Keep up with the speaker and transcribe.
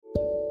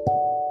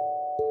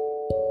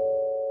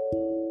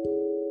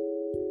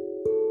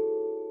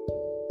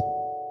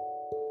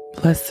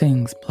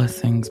Blessings,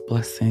 blessings,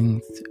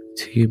 blessings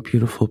to you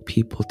beautiful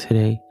people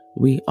today.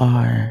 We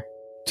are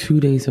 2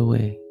 days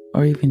away,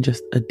 or even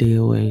just a day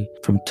away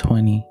from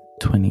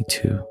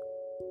 2022.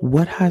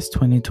 What has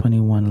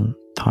 2021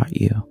 taught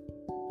you?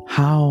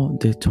 How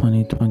did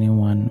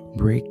 2021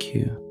 break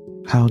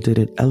you? How did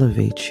it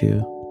elevate you?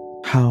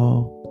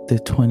 How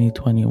did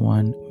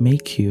 2021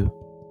 make you?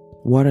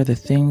 What are the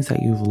things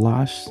that you've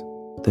lost,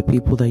 the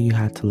people that you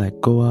had to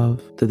let go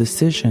of, the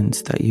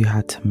decisions that you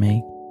had to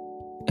make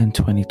in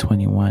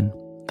 2021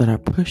 that are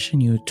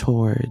pushing you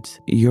towards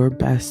your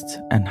best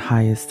and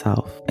highest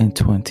self in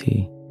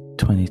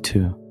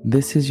 2022.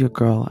 This is your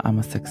girl, I'm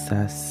a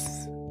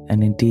Success,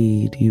 and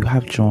indeed you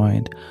have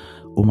joined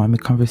Umami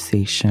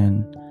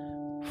Conversation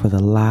for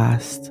the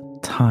last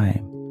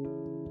time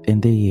in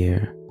the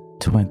year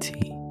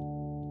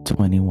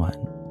 2021.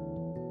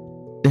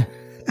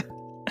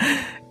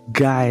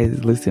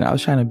 Guys, listen, I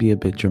was trying to be a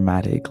bit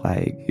dramatic,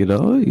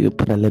 you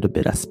put a little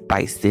bit of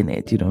spice in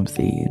it, you know what I'm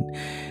saying?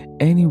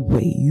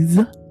 Anyways,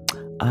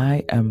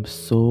 I am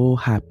so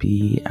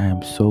happy. I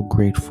am so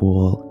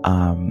grateful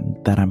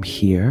that I'm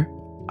here.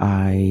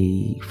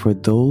 For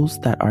those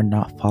that are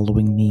not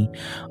following me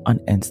on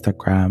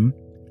Instagram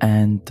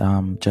and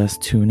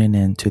just tuning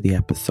in to the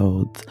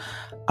episodes,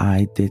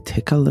 I did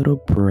take a little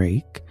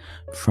break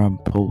from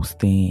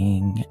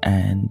posting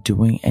and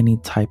doing any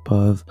type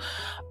of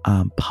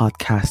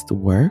podcast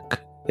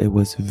work. It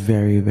was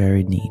very,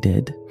 very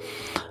needed.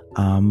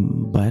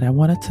 But I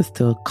wanted to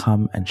still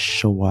come and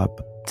show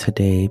up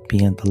today,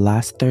 being the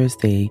last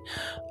Thursday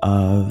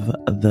of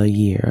the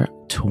year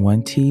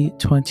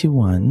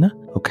 2021,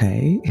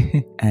 okay?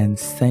 And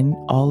send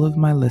all of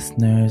my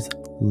listeners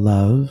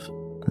love,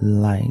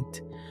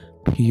 light,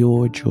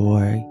 pure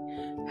joy,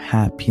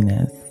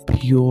 happiness,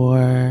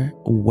 pure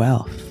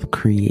wealth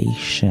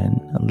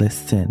creation.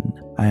 Listen,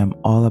 I am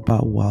all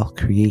about wealth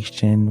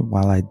creation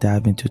while I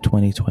dive into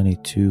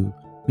 2022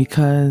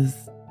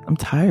 because I'm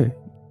tired.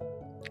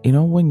 You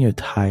know, when you're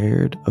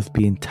tired of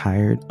being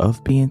tired,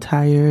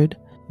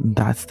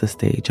 that's the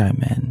stage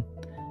I'm in.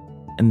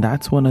 And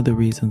that's one of the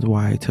reasons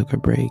why I took a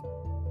break.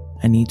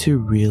 I needed to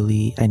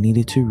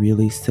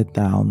really sit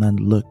down and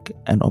look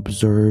and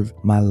observe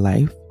my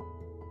life,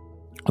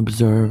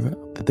 observe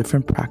the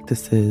different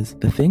practices,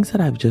 the things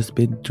that I've just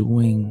been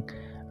doing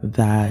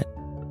that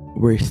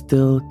were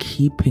still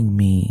keeping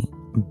me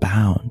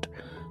bound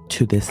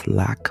to this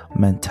lack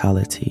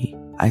mentality.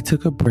 I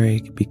took a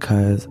break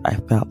because I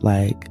felt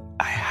like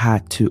I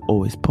had to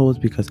always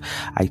post because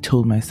I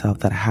told myself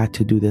that I had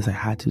to do this, I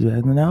had to do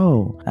that.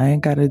 No, I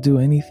ain't got to do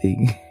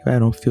anything. I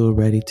don't feel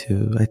ready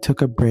to. I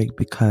took a break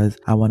because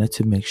I wanted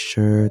to make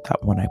sure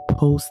that when I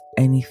post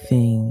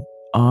anything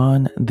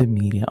on the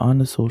media, on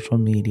the social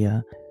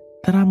media,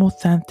 that I'm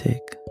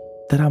authentic,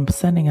 that I'm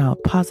sending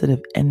out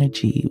positive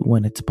energy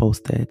when it's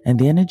posted. And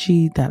the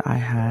energy that I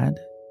had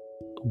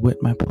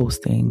with my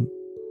posting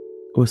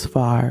was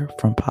far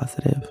from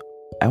positive.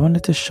 I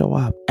wanted to show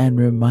up and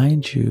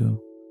remind you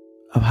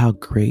of how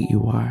great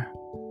you are.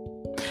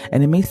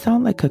 And it may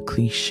sound like a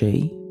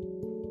cliche,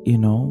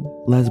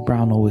 Les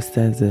Brown always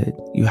says it,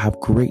 you have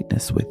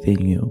greatness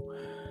within you.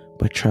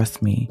 But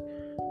trust me,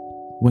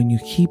 when you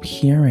keep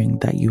hearing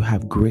that you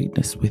have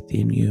greatness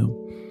within you,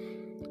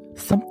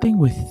 something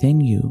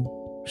within you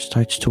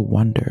starts to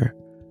wonder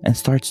and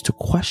starts to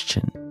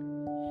question.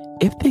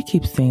 If they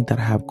keep saying that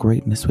I have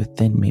greatness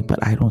within me,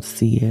 but I don't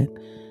see it,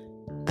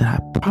 then I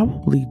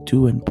probably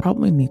do and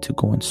probably need to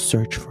go and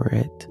search for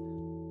it.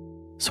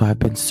 So I've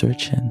been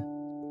searching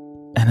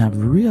and I've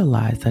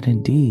realized that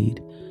indeed,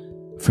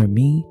 for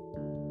me,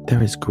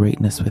 there is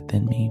greatness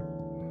within me.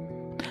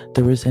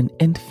 There is an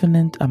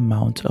infinite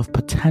amount of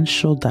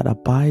potential that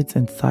abides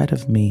inside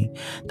of me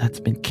that's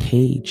been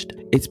caged.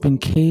 It's been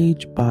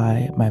caged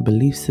by my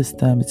belief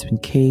system. It's been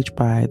caged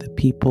by the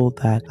people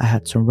that I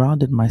had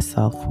surrounded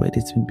myself with.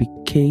 It's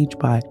been caged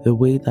by the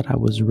way that I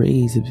was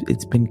raised.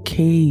 It's been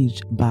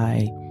caged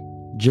by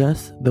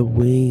just the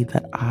way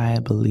that I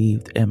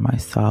believed in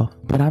myself.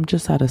 But I'm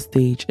just at a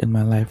stage in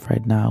my life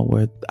right now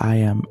where I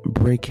am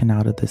breaking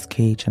out of this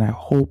cage, and I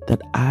hope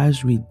that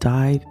as we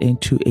dive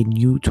into a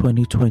new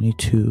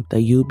 2022,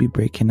 that you'll be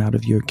breaking out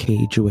of your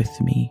cage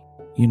with me.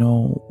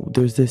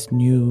 There's this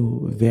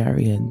new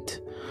variant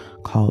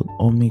called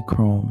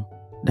Omicron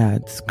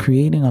that's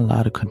creating a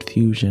lot of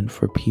confusion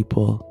for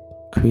people,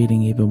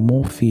 creating even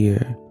more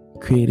fear,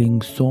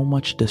 creating so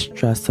much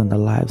distress in the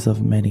lives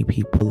of many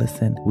people.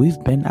 Listen,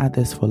 we've been at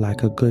this for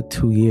like a good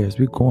 2 years.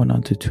 We're going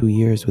on to 2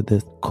 years with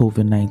this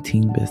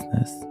COVID-19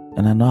 business.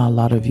 And I know a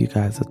lot of you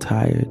guys are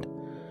tired.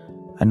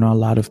 I know a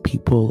lot of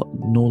people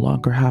no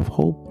longer have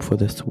hope for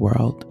this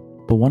world.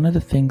 But one of the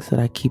things that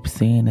I keep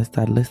saying is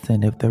that,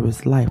 listen, if there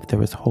is life,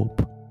 there is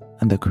hope.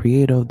 And the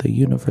creator of the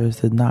universe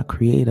did not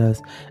create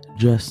us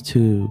just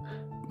to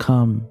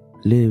come,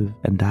 live,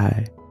 and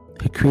die.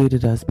 He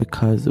created us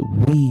because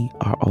we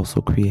are also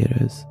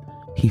creators.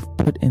 He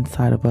put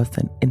inside of us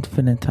an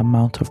infinite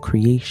amount of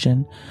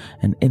creation,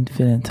 an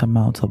infinite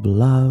amount of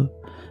love,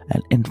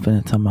 an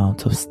infinite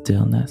amount of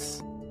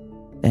stillness.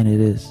 And it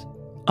is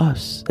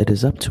us, it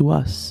is up to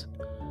us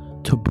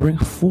to bring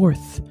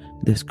forth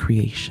this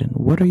creation.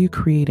 What are you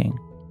creating?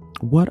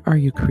 What are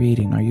you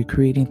creating? Are you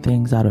creating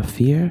things out of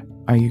fear?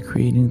 Are you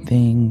creating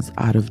things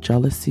out of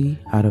jealousy,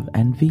 out of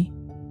envy?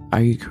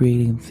 Are you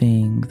creating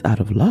things out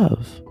of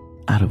love,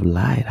 out of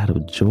light, out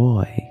of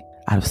joy,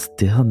 out of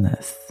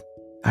stillness?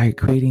 Are you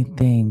creating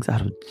things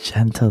out of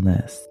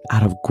gentleness,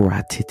 out of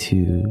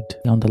gratitude?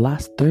 On the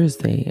last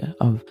Thursday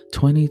of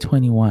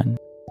 2021,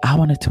 I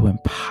wanted to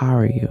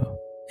empower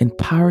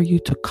you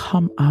to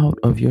come out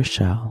of your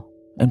shell,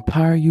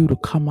 empower you to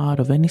come out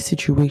of any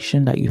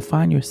situation that you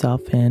find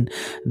yourself in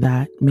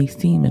that may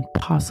seem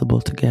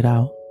impossible to get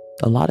out.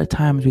 A lot of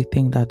times we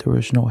think that there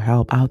is no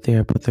help out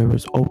there, but there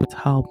is always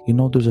help. You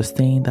know, there's a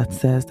saying that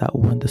says that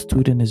when the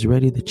student is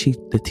ready, the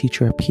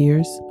teacher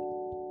appears.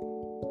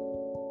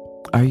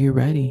 Are you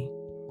ready?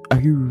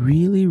 Are you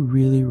really,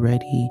 really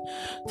ready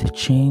to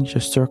change the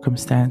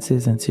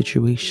circumstances and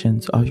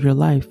situations of your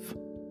life?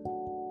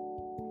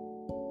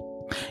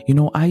 You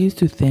know, I used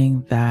to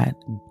think that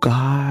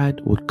God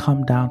would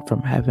come down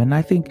from heaven.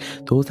 I think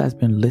those that's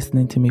been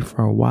listening to me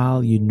for a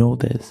while, you know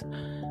this.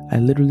 I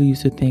literally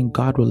used to think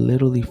God would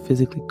literally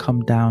physically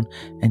come down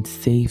and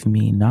save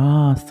me.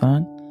 Nah,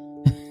 son.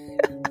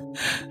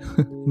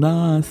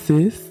 Nah,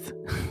 sis.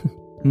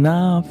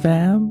 Nah,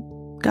 fam.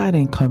 God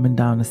ain't coming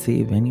down to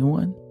save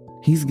anyone.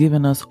 He's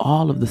given us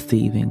all of the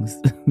savings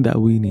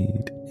that we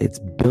need. It's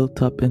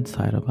built up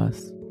inside of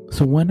us.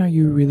 So when are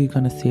you really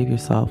going to save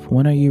yourself?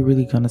 When are you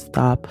really going to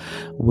stop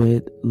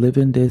with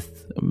living this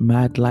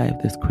mad life,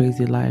 this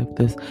crazy life,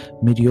 this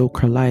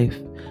mediocre life,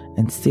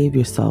 and save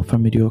yourself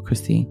from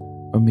mediocrity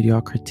or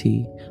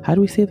mediocrity? How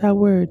do we say that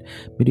word?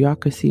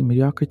 Mediocrity.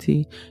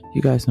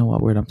 You guys know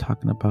what word I'm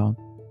talking about.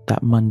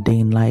 That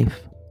mundane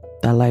life.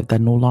 That life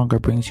that no longer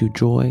brings you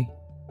joy.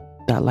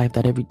 That life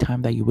that every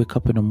time that you wake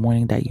up in the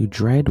morning that you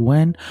dread.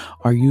 When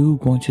are you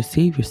going to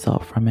save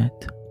yourself from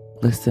it?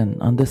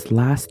 Listen, on this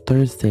last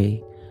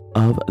Thursday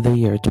of the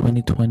year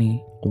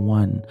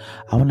 2021,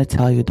 I want to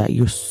tell you that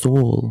your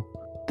soul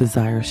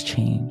desires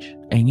change,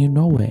 and you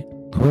know it.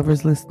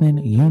 Whoever's listening,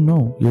 you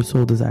know your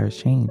soul desires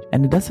change,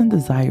 and it doesn't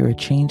desire a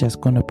change that's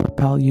going to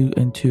propel you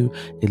into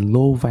a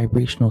low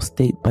vibrational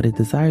state, but it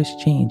desires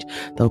change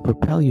that will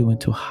propel you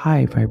into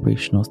high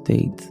vibrational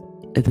states.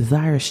 It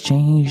desires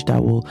change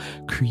that will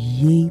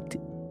create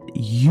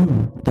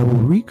you, that will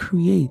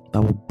recreate,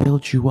 that will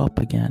build you up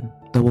again,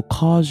 that will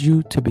cause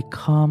you to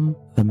become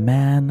the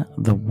man,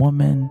 the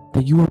woman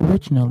that you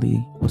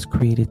originally was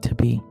created to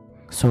be.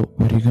 So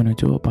what are you going to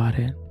do about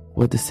it?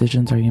 What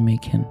decisions are you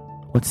making?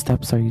 What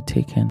steps are you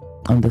taking?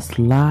 On this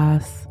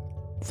last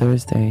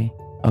Thursday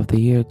of the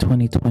year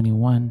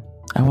 2021,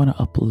 I want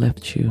to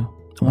uplift you.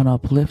 I want to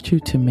uplift you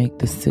to make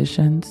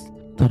decisions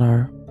that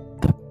are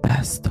the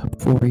best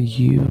for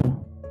you.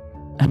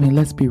 I mean,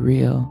 let's be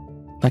real.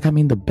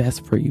 The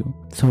best for you.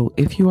 So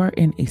if you are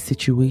in a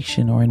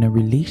situation or in a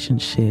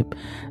relationship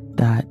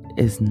that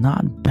is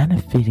not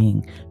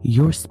benefiting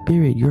your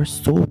spirit, your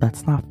soul,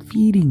 that's not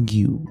feeding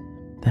you,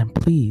 then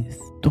please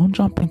don't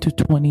jump into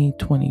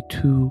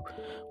 2022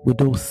 with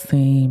those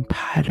same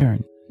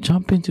patterns.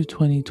 Jump into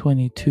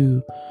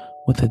 2022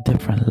 with a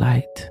different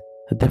light,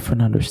 a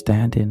different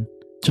understanding.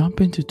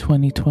 Jump into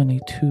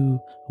 2022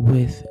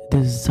 with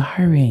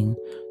desiring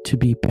to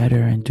be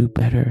better and do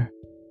better.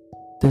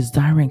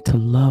 Desiring to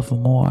love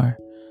more,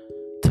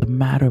 to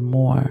matter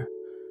more,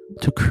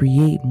 to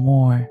create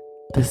more.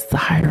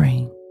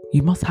 Desiring.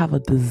 You must have a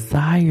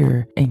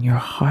desire in your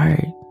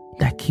heart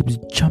that keeps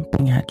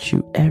jumping at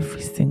you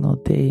every single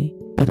day.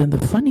 But then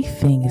the funny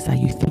thing is that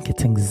you think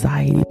it's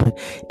anxiety, but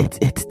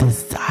it's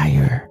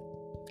desire.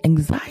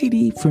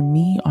 Anxiety for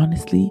me,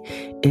 honestly,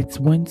 it's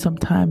when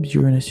sometimes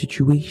you're in a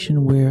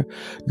situation where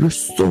your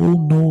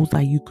soul knows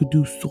that you could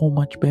do so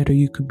much better.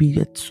 You could be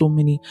at so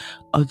many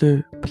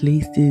other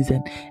places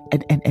and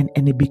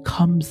it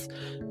becomes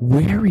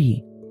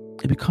weary.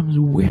 It becomes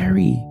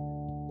weary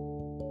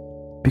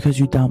because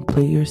you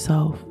downplay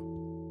yourself,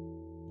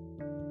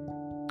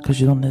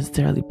 because you don't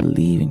necessarily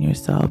believe in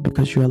yourself,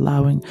 because you're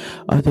allowing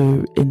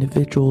other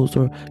individuals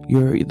or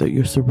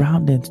your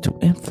surroundings to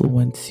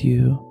influence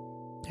you.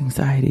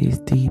 Anxiety is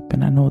deep,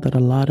 and I know that a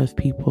lot of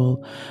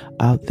people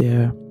out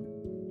there,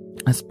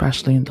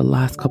 especially in the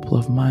last couple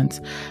of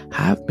months,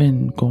 have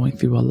been going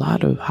through a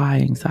lot of high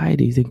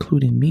anxieties,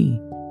 including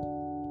me.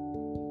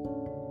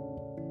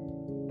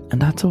 And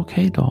that's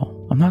okay though.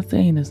 I'm not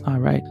saying it's not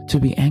right to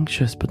be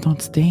anxious, but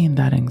don't stay in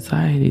that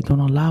anxiety.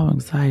 Don't allow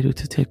anxiety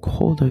to take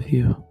hold of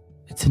you.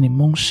 It's an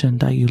emotion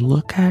that you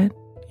look at,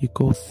 you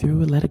go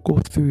through, let it go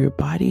through your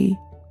body,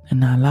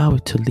 and not allow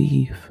it to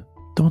leave.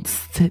 Don't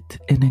sit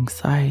in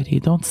anxiety.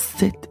 Don't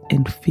sit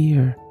in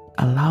fear.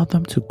 Allow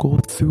them to go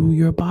through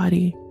your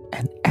body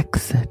and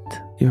exit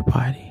your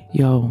body.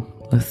 Yo,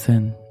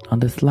 listen, on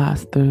this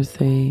last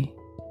Thursday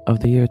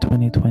of the year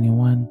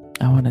 2021,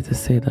 I wanted to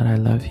say that I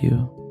love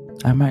you.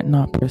 I might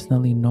not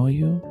personally know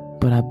you,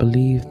 but I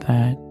believe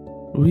that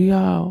we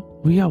are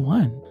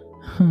one.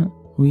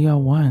 We are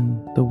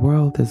one. The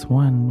world is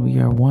one. We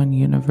are one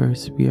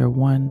universe. We are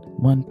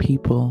one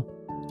people.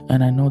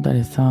 And I know that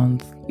it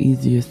sounds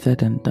easier said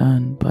than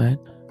done, but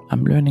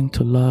I'm learning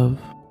to love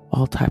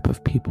all type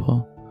of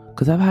people.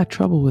 Because I've had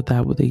trouble with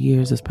that with the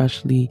years,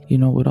 especially,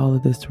 with all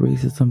of this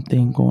racism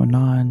thing going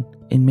on.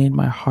 It made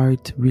my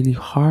heart really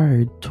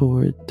hard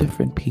toward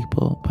different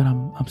people, but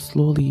I'm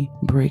slowly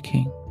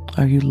breaking.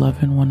 Are you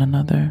loving one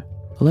another?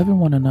 Loving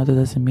one another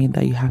doesn't mean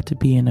that you have to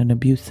be in an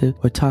abusive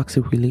or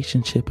toxic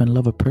relationship and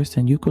love a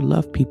person. You could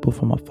love people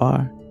from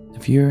afar.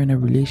 If you're in a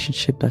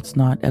relationship that's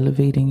not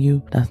elevating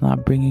you, that's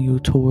not bringing you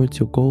towards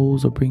your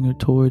goals or bringing you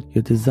toward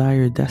your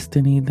desired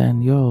destiny,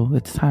 then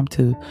it's time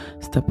to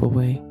step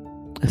away.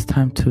 It's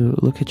time to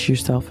look at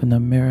yourself in the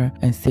mirror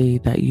and say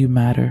that you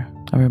matter.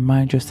 And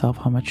remind yourself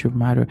how much you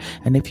matter.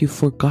 And if you've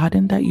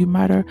forgotten that you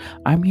matter,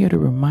 I'm here to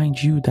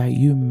remind you that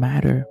you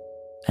matter.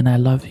 And I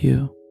love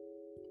you.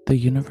 The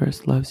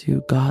universe loves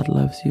you. God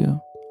loves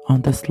you.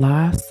 On this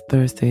last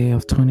Thursday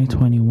of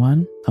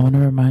 2021, I want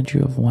to remind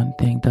you of one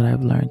thing that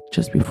I've learned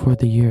just before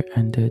the year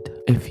ended.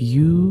 If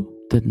you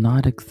did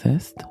not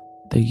exist,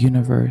 the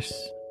universe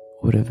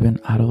would have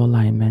been out of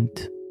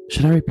alignment.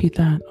 Should I repeat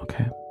that?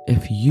 Okay.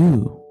 If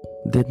you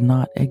did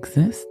not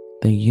exist,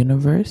 the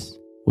universe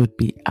would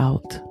be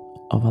out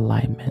of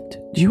alignment.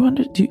 Do you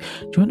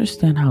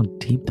understand how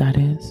deep that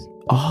is?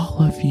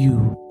 All of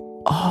you,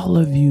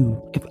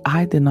 if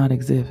I did not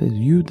exist, if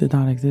you did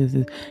not exist,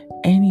 if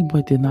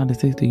anybody did not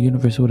exist, the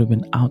universe would have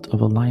been out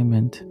of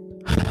alignment.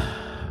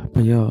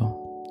 But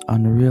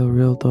on the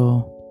real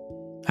though,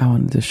 I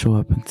wanted to show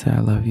up and say I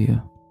love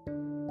you.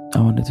 I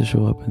wanted to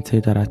show up and say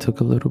that I took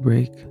a little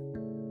break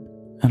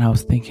and I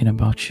was thinking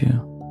about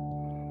you.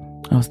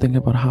 I was thinking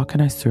about how can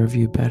I serve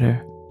you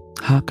better?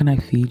 How can I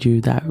feed you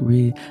that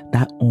umami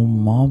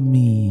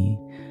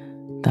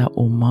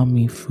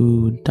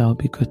food that will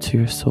be good to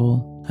your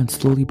soul? And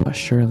slowly but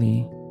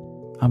surely,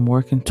 I'm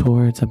working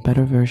towards a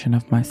better version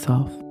of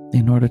myself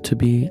in order to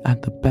be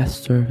at the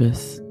best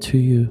service to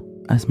you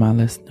as my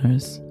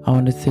listeners. I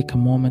want to take a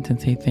moment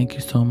and say thank you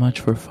so much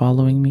for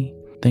following me.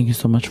 Thank you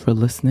so much for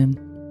listening.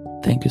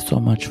 Thank you so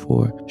much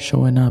for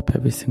showing up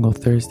every single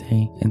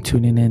Thursday and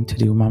tuning in to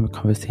the Umami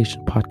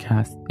Conversation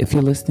podcast. If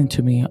you're listening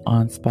to me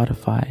on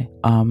Spotify,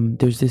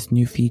 there's this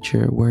new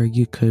feature where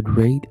you could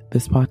rate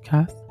this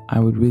podcast. I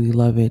would really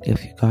love it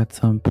if you got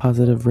some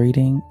positive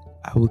rating.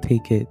 I will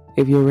take it.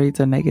 If your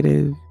rates are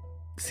negative,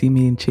 see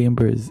me in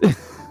chambers.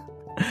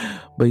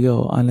 But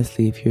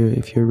honestly, if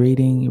you're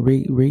rating,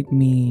 rate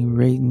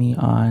me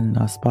on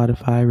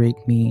Spotify,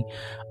 rate me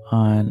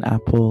on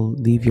Apple,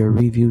 leave your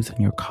reviews and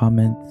your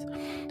comments.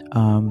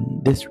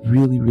 This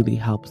really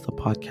helps the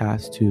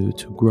podcast to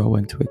grow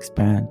and to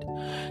expand.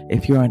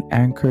 If you're on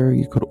Anchor,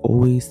 you could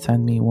always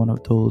send me one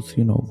of those,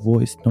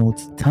 voice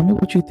notes. Tell me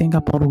what you think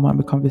about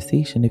Umami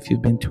Conversation. If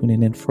you've been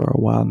tuning in for a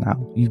while now,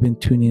 you've been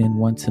tuning in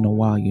once in a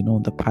while,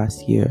 in the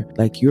past year,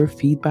 like your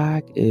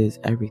feedback is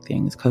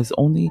everything. It's because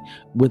only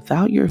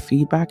without your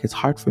feedback, it's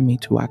hard for me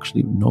to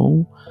actually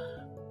know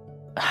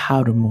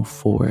how to move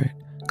forward.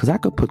 Because I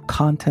could put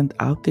content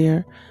out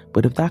there,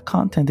 but if that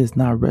content is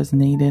not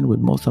resonating with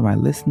most of my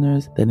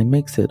listeners, then it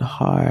makes it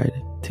hard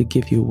to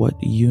give you what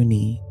you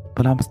need.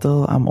 But I'm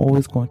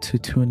always going to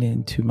tune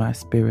in to my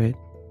spirit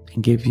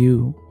and give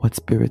you what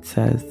spirit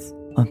says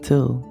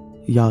until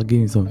y'all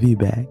give me some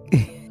feedback.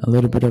 A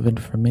little bit of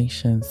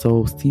information.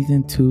 So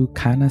season 2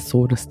 kind of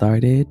sort of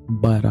started,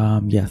 but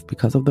yes,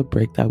 because of the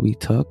break that we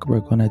took,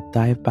 we're going to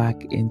dive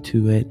back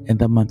into it in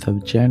the month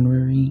of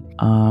January.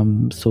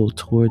 So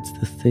towards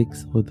the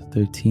 6th or the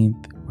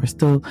 13th,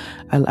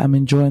 I'm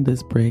enjoying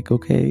this break,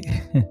 okay?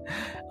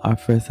 Our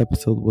first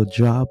episode will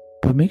drop,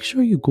 but make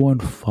sure you go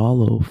and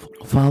follow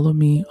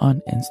me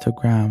on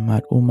Instagram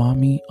at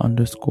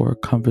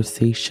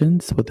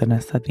umami_conversations with an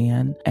S at the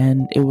end,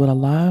 and it will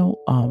allow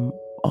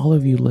all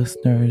of you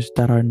listeners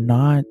that are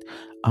not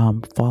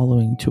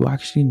following to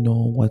actually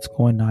know what's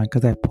going on,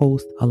 because I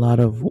post a lot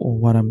of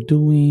what I'm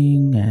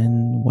doing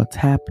and what's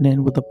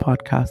happening with the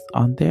podcast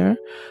on that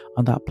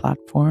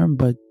platform.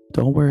 But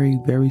don't worry,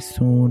 very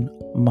soon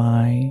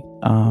my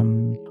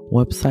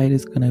website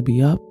is gonna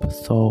be up,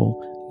 so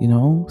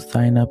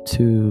sign up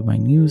to my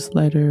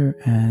newsletter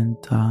and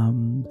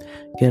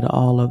get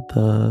all of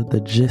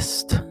the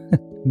gist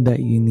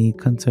that you need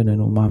concerning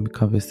Umami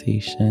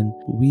Conversation.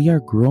 We are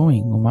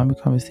growing. Umami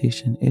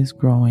Conversation is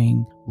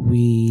growing.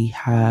 We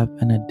have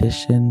an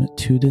addition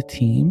to the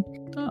team.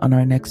 On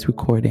our next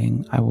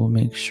recording, I will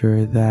make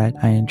sure that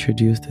I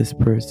introduce this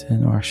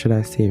person, or should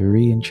I say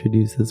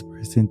reintroduce this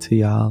person to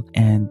y'all.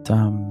 And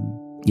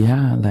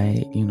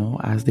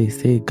as they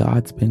say,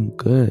 God's been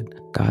good.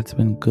 God's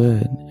been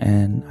good.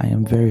 And I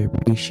am very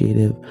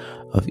appreciative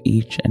of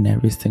each and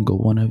every single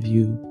one of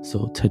you.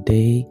 So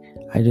today,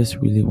 I just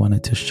really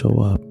wanted to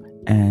show up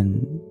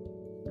and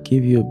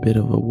give you a bit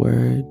of a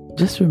word.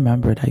 Just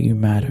remember that you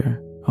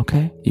matter,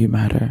 okay? You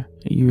matter.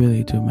 You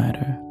really do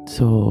matter.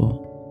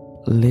 So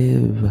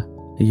live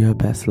your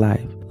best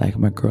life. Like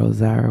my girl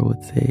Zara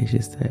would say, she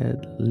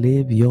said,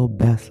 live your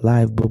best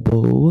life,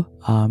 boo-boo.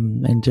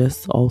 And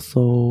just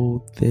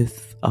also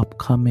this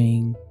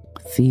upcoming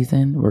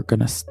season, we're going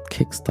to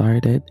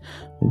kickstart it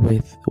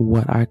with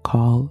what I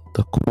call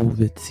the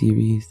COVID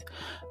series.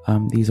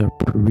 These are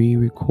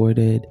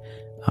pre-recorded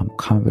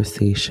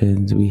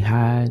conversations we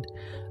had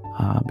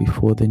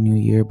before the new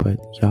year, but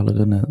y'all are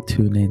gonna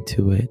tune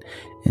into it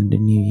in the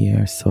new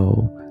year.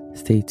 So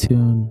stay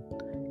tuned,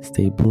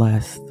 stay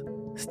blessed,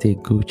 stay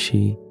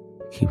Gucci,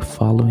 keep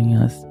following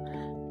us,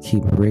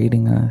 keep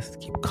rating us,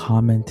 keep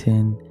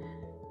commenting,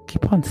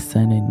 keep on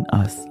sending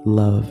us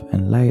love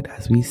and light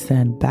as we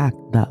send back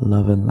that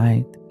love and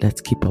light.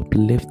 Let's keep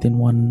uplifting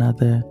one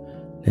another.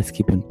 Let's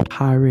keep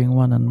empowering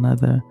one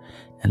another.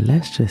 And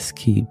let's just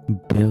keep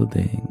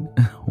building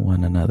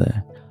one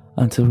another.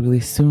 Until really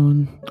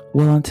soon.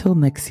 Well, until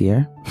next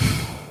year.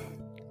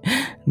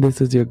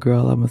 This is your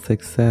girl, I'm a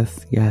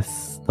Success.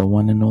 Yes, the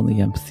one and only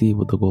MC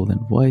with the golden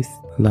voice.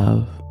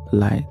 Love,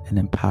 light, and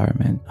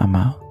empowerment. I'm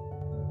out.